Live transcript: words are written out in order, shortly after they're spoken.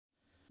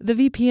The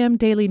VPM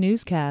Daily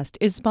Newscast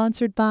is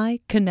sponsored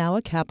by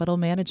Kanawha Capital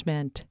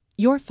Management.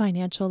 Your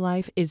financial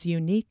life is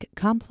unique,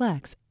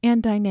 complex,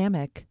 and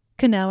dynamic.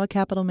 Kanawha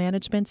Capital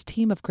Management's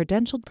team of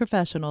credentialed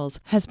professionals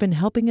has been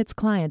helping its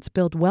clients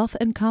build wealth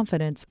and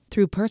confidence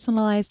through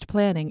personalized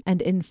planning and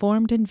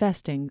informed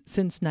investing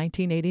since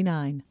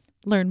 1989.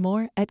 Learn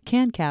more at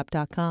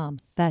cancap.com.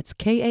 That's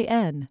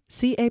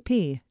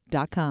KANCAP.com.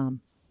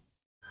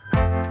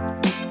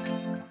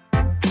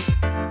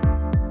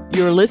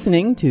 You're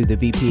listening to the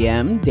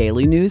VPM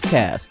Daily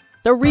Newscast,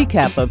 the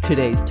recap of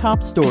today's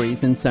top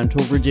stories in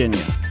Central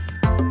Virginia.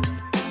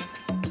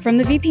 From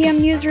the VPM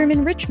newsroom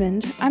in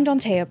Richmond, I'm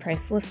Dantea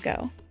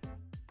Price-Lisco.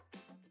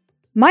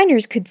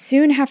 Minors could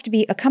soon have to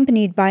be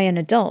accompanied by an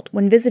adult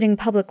when visiting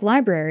public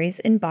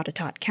libraries in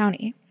Botetourt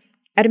County.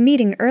 At a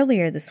meeting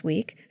earlier this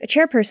week, a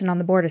chairperson on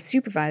the Board of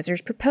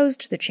Supervisors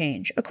proposed the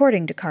change,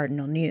 according to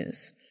Cardinal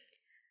News.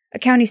 A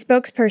county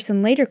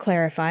spokesperson later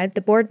clarified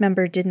the board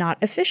member did not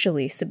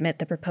officially submit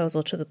the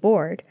proposal to the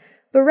board,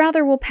 but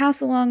rather will pass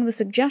along the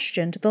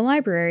suggestion to the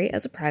library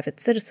as a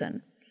private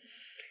citizen.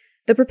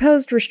 The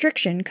proposed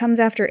restriction comes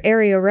after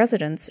area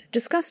residents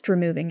discussed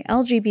removing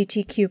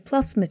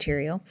LGBTQ+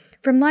 material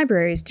from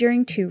libraries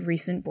during 2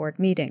 recent board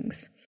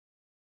meetings.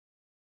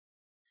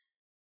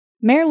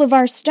 Mayor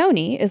Levar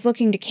Stoney is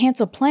looking to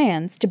cancel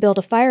plans to build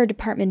a fire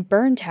department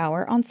burn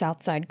tower on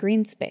Southside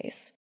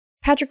greenspace.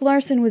 Patrick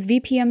Larson with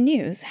VPM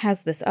News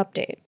has this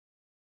update.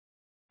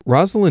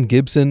 Rosalind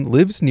Gibson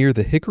lives near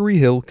the Hickory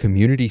Hill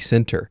Community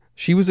Center.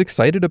 She was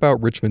excited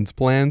about Richmond's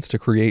plans to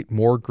create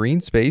more green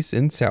space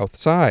in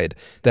Southside.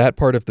 That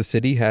part of the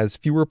city has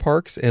fewer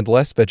parks and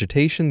less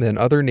vegetation than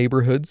other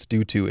neighborhoods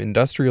due to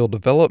industrial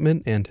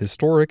development and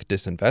historic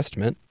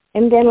disinvestment.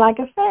 And then, like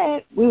I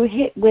said, we were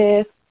hit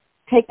with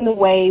taking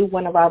away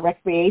one of our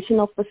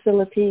recreational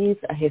facilities,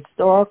 a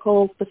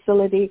historical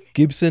facility.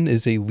 Gibson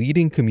is a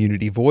leading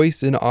community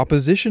voice in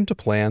opposition to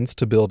plans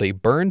to build a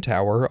burn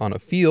tower on a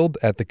field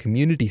at the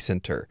community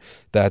center.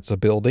 That's a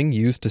building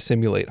used to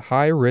simulate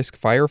high-risk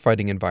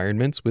firefighting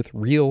environments with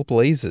real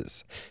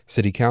blazes.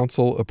 City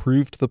Council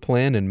approved the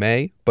plan in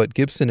May, but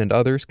Gibson and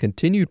others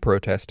continued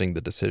protesting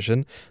the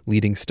decision,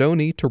 leading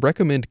Stoney to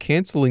recommend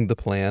canceling the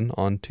plan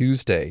on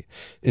Tuesday.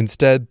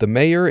 Instead, the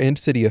mayor and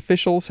city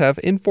officials have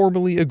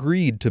informally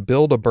agreed to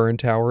build a burn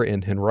tower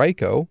in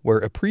Henrico, where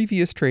a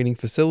previous training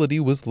facility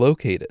was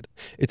located.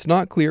 It's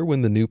not clear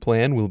when the new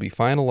plan will be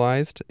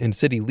finalized, and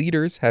city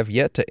leaders have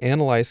yet to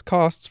analyze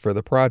costs for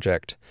the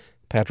project.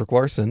 Patrick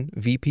Larson,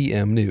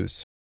 VPM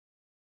News.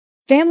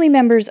 Family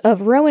members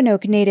of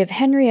Roanoke native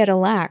Henrietta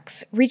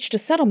Lacks reached a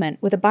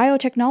settlement with a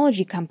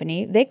biotechnology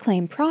company they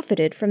claim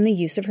profited from the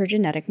use of her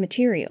genetic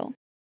material.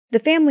 The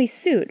family's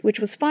suit, which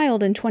was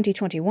filed in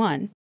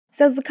 2021,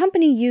 says the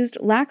company used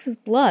Lax's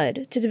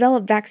blood to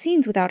develop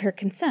vaccines without her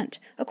consent,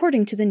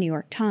 according to the New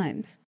York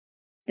Times.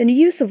 The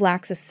use of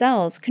Lax's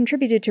cells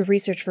contributed to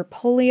research for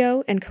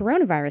polio and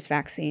coronavirus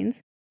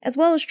vaccines, as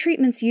well as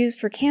treatments used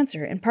for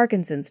cancer and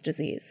Parkinson's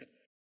disease.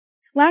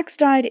 Lax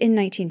died in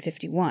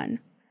 1951.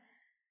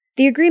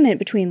 The agreement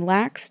between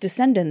Lax,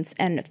 descendants,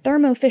 and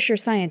Thermo Fisher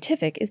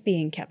Scientific is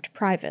being kept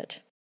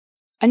private.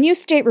 A new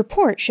state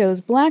report shows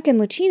Black and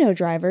Latino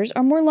drivers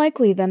are more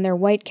likely than their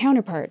white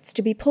counterparts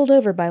to be pulled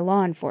over by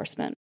law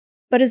enforcement.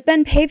 But as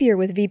Ben Pavier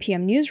with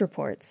VPM News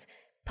reports,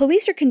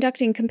 police are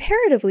conducting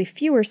comparatively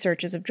fewer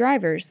searches of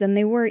drivers than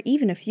they were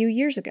even a few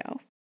years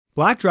ago.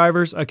 Black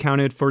drivers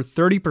accounted for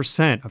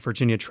 30% of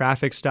Virginia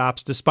traffic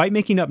stops, despite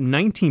making up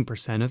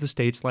 19% of the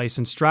state's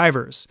licensed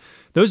drivers.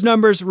 Those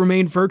numbers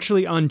remain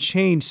virtually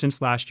unchanged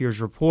since last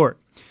year's report.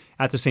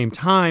 At the same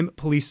time,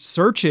 police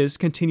searches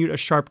continued a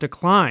sharp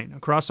decline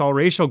across all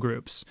racial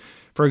groups.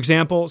 For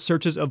example,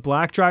 searches of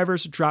Black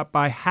drivers dropped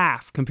by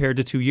half compared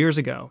to 2 years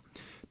ago.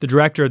 The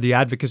director of the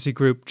advocacy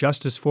group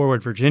Justice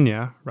Forward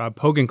Virginia, Rob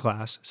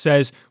Pogenclass,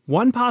 says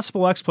one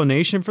possible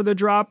explanation for the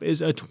drop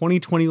is a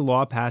 2020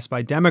 law passed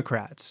by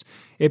Democrats.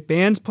 It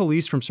bans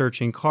police from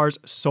searching cars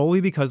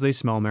solely because they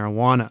smell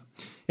marijuana.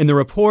 In the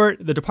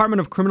report, the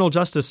Department of Criminal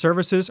Justice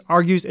Services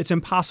argues it's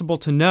impossible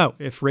to know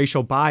if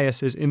racial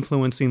bias is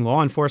influencing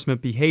law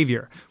enforcement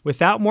behavior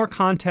without more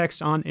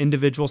context on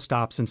individual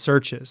stops and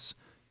searches.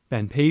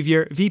 Ben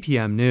Pavier,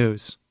 VPM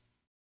News.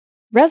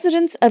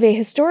 Residents of a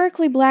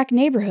historically Black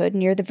neighborhood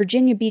near the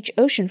Virginia Beach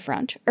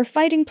oceanfront are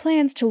fighting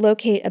plans to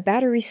locate a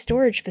battery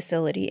storage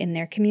facility in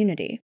their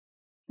community.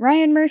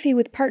 Ryan Murphy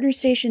with partner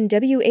station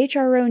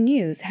WHRO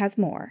News has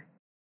more.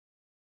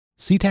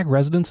 SeaTac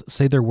residents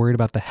say they're worried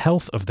about the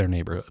health of their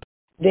neighborhood.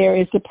 There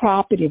is the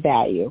property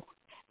value.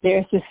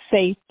 There's the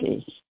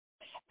safety.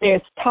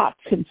 There's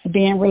toxins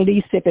being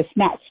released if it's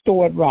not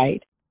stored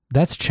right.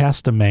 That's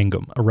Chasta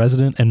Mangum, a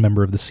resident and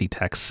member of the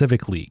SeaTac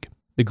Civic League.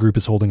 The group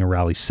is holding a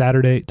rally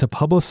Saturday to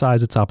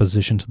publicize its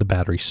opposition to the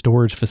battery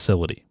storage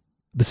facility.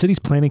 The city's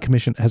planning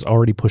commission has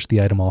already pushed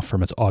the item off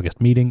from its August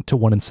meeting to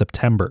one in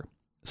September.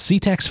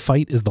 SeaTac's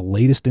fight is the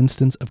latest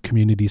instance of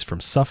communities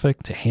from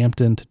Suffolk to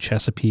Hampton to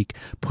Chesapeake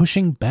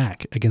pushing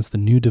back against the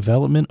new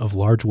development of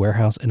large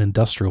warehouse and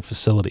industrial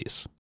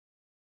facilities.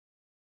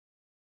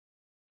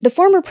 The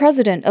former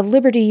president of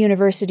Liberty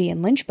University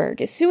in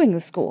Lynchburg is suing the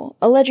school,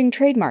 alleging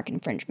trademark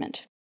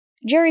infringement.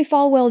 Jerry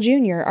Falwell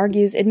Jr.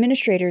 argues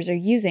administrators are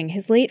using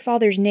his late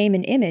father's name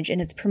and image in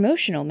its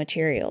promotional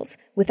materials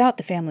without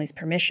the family's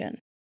permission.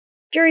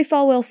 Jerry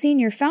Falwell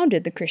Sr.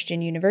 founded the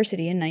Christian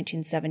University in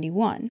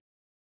 1971.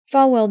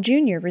 Falwell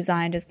Jr.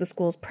 resigned as the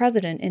school's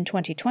president in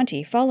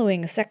 2020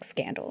 following a sex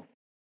scandal.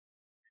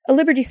 A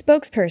Liberty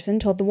spokesperson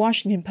told the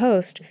Washington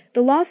Post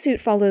the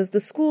lawsuit follows the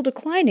school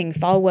declining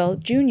Falwell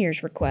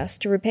Jr.'s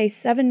request to repay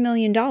 $7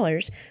 million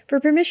for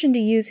permission to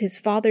use his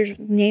father's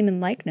name and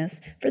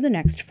likeness for the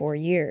next 4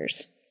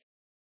 years.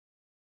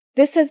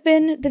 This has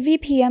been the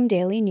VPM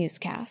Daily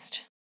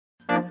Newscast.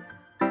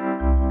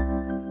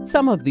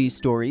 Some of these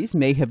stories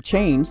may have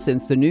changed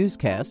since the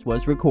newscast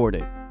was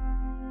recorded.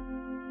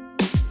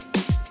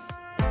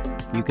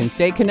 You can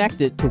stay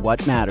connected to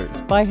what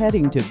matters by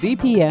heading to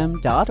vpm.org/news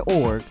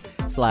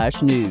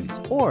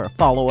or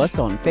follow us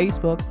on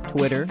Facebook,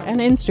 Twitter,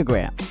 and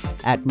Instagram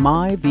at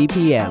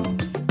MyVPM.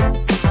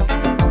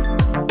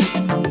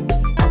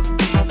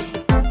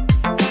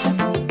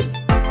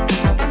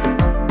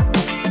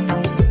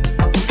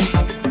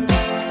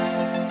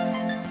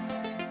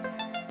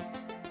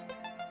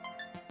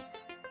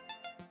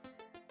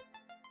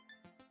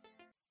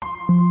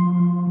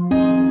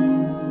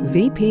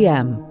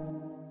 VPM.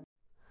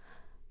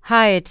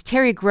 Hi, it's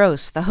Terry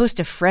Gross, the host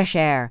of Fresh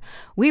Air.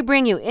 We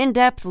bring you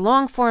in-depth,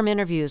 long-form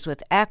interviews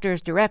with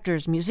actors,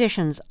 directors,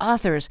 musicians,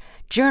 authors,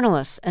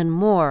 journalists, and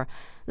more.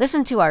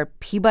 Listen to our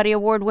Peabody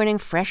Award-winning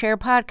Fresh Air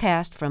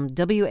podcast from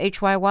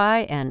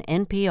WHYY and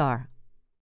NPR.